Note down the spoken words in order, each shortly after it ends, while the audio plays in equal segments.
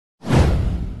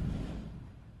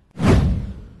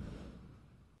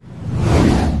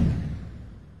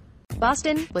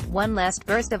Boston, with one last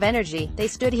burst of energy, they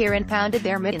stood here and pounded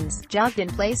their mittens, jogged in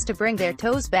place to bring their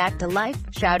toes back to life,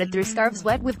 shouted through scarves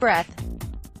wet with breath.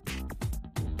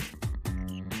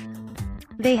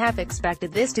 They half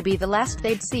expected this to be the last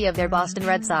they'd see of their Boston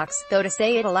Red Sox, though to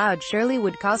say it aloud surely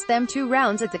would cost them 2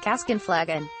 rounds at the Cask and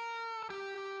Flagon.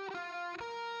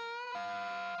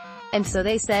 And so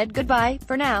they said goodbye,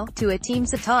 for now, to a team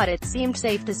so taut it seemed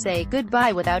safe to say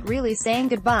goodbye without really saying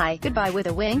goodbye, goodbye with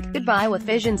a wink, goodbye with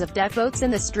visions of death boats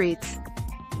in the streets.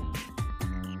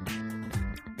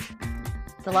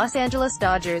 The Los Angeles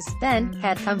Dodgers, then,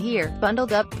 had come here,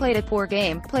 bundled up, played a poor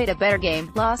game, played a better game,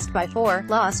 lost by 4,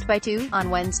 lost by 2, on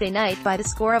Wednesday night by the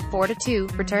score of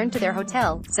 4-2, returned to their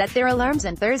hotel, set their alarms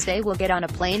and Thursday will get on a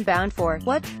plane bound for,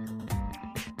 what?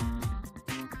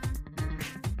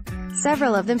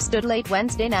 Several of them stood late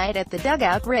Wednesday night at the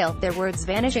dugout rail, their words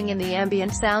vanishing in the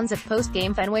ambient sounds of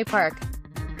post-game Fenway Park.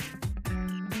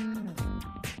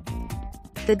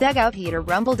 The dugout heater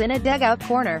rumbled in a dugout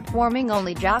corner, warming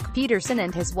only Jock Peterson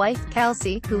and his wife,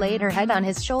 Kelsey, who laid her head on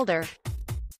his shoulder.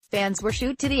 Fans were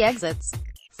shooed to the exits.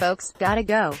 "Folks, gotta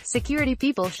go," security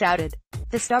people shouted.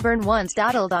 The stubborn ones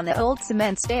dawdled on the old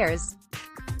cement stairs.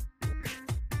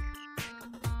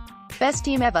 "Best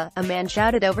team ever," a man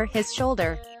shouted over his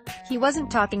shoulder. He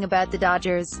wasn't talking about the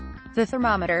Dodgers. The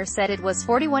thermometer said it was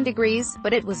 41 degrees,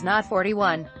 but it was not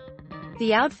 41.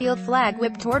 The outfield flag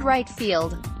whipped toward right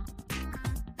field.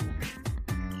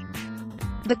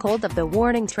 The cold of the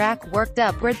warning track worked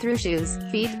upward through shoes,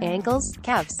 feet, ankles,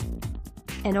 calves.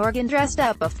 An organ dressed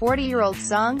up a 40-year-old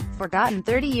song, forgotten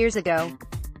 30 years ago.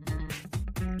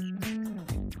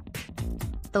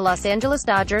 The Los Angeles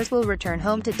Dodgers will return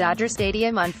home to Dodger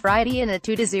Stadium on Friday in a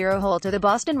 2-0 hole to the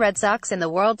Boston Red Sox in the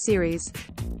World Series.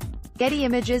 Getty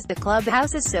Images. The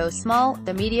clubhouse is so small,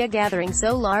 the media gathering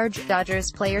so large,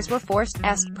 Dodgers players were forced,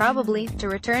 asked probably, to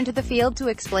return to the field to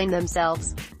explain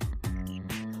themselves.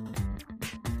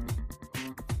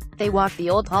 They walked the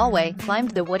old hallway,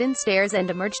 climbed the wooden stairs and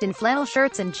emerged in flannel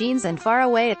shirts and jeans and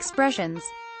faraway expressions.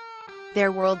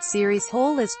 Their World Series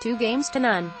hole is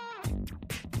 2-0.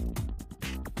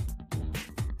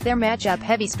 Their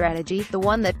matchup-heavy strategy, the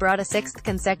one that brought a 6th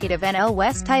consecutive NL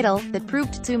West title, that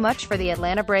proved too much for the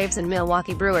Atlanta Braves and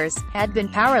Milwaukee Brewers, had been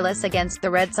powerless against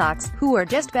the Red Sox, who were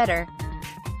just better.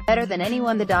 Better than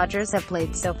anyone the Dodgers have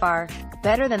played so far.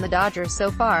 Better than the Dodgers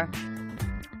so far.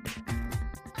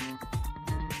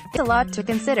 It's a lot to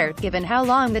consider, given how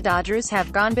long the Dodgers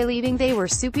have gone believing they were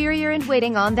superior and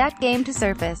waiting on that game to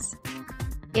surface.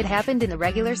 It happened in the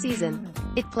regular season.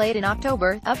 It played in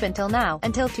October, up until now,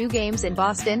 until 2 games in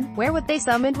Boston, where what they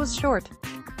summoned was short.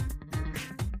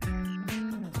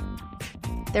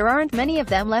 There aren't many of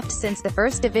them left since the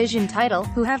first division title,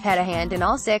 who have had a hand in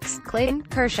all 6, Clayton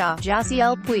Kershaw,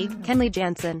 Josiel Puig, Kenley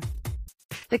Jansen.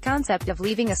 The concept of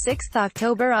leaving a 6th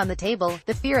October on the table,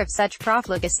 the fear of such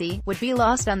profligacy, would be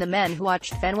lost on the men who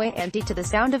watched Fenway empty to the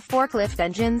sound of forklift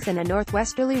engines and a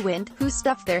northwesterly wind, who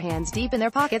stuffed their hands deep in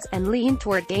their pockets, and leaned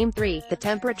toward Game 3. The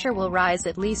temperature will rise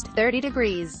at least 30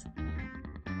 degrees.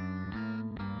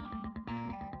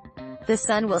 The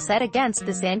sun will set against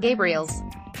the San Gabriels.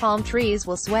 Palm trees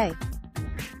will sway.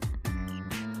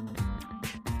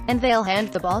 And they'll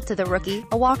hand the ball to the rookie,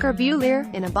 a Walker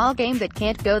Buehler, in a ball game that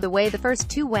can't go the way the first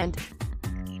 2 went.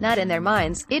 Not in their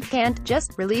minds, it can't,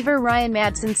 just, reliever Ryan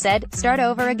Madson said, start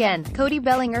over again. Cody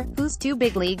Bellinger, whose 2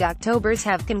 big league Octobers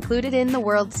have concluded in the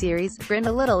World Series, grinned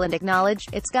a little and acknowledged,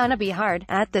 it's gonna be hard,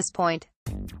 at this point.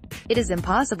 It is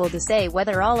impossible to say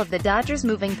whether all of the Dodgers'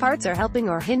 moving parts are helping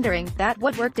or hindering, that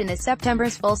what worked in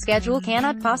September's full schedule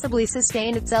cannot possibly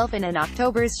sustain itself in an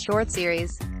October's short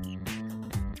series.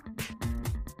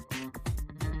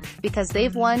 Because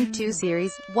they've won 2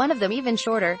 series, one of them even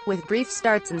shorter, with brief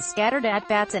starts and scattered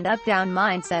at-bats and up-down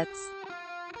mindsets.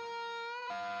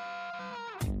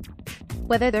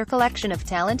 Whether their collection of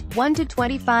talent, 1 to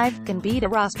 25, can beat a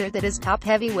roster that is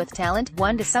top-heavy with talent,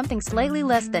 1 to something slightly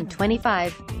less than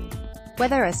 25.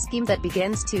 Whether a scheme that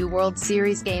begins 2 World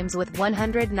Series games with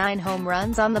 109 home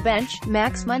runs on the bench,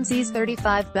 Max Muncy's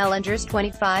 35, Bellinger's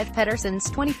 25, Pedersen's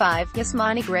 25,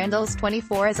 Yasmani Grandal's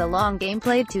 24 is a long game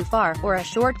played too far, or a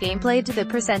short game played to the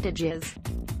percentages.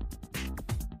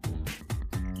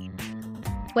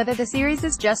 Whether the series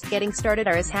is just getting started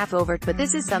or is half over, but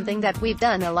this is something that we've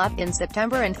done a lot in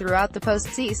September and throughout the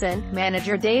postseason,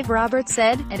 manager Dave Roberts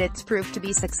said, and it's proved to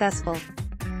be successful.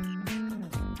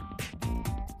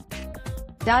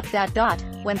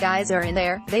 When guys are in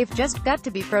there, they've just got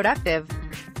to be productive.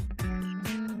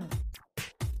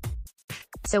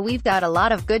 So we've got a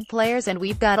lot of good players and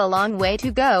we've got a long way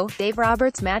to go. Dave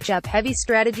Roberts' matchup-heavy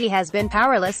strategy has been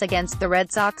powerless against the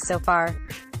Red Sox so far.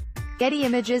 Getty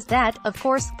Images. That, of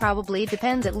course, probably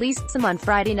depends at least some on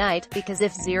Friday night, because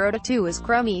if 0-2 is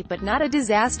crummy but not a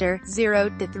disaster,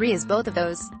 0-3 is both of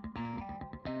those.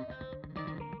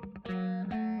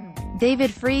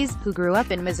 David Freese, who grew up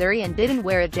in Missouri and didn't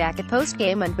wear a jacket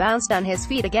post-game and bounced on his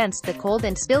feet against the cold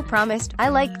and still promised, "I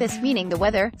like this," meaning the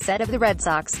weather, said of the Red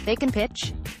Sox, "They can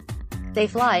pitch. They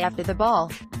fly after the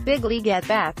ball. Big league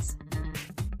at-bats.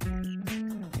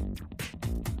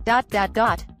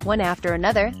 One after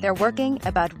another, they're working,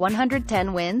 about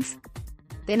 110 wins.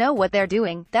 They know what they're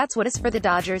doing, that's what is for the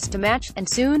Dodgers to match, and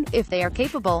soon, if they are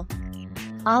capable.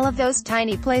 All of those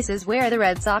tiny places where the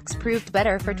Red Sox proved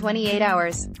better for 28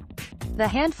 hours. The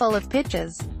handful of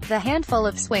pitches. The handful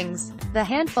of swings. The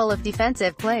handful of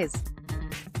defensive plays.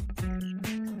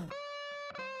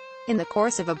 In the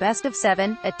course of a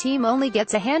best-of-7, a team only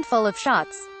gets a handful of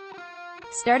shots.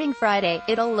 Starting Friday,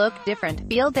 it'll look different,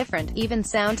 feel different, even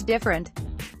sound different.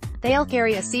 They'll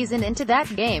carry a season into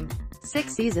that game.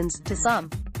 6 seasons, to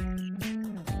some.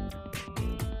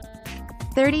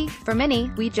 30, for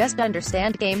many. We just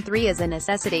understand Game 3 is a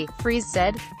necessity, Freese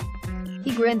said.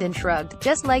 He grinned and shrugged.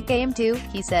 Just like Game 2,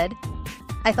 he said.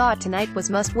 I thought tonight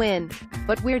was must-win.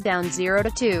 But we're down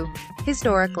 0-2.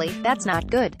 Historically, that's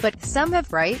not good, but some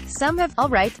have right, some have all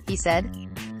right, he said.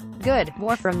 Good.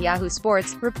 More from Yahoo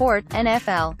Sports. Report,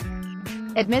 NFL.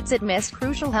 Admits it missed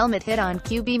crucial helmet hit on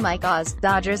QB Mike Oz.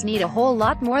 Dodgers need a whole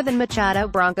lot more than Machado.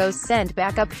 Broncos send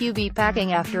backup QB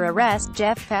packing after arrest.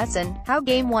 Jeff Passan. How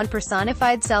Game 1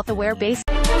 personified self-aware base.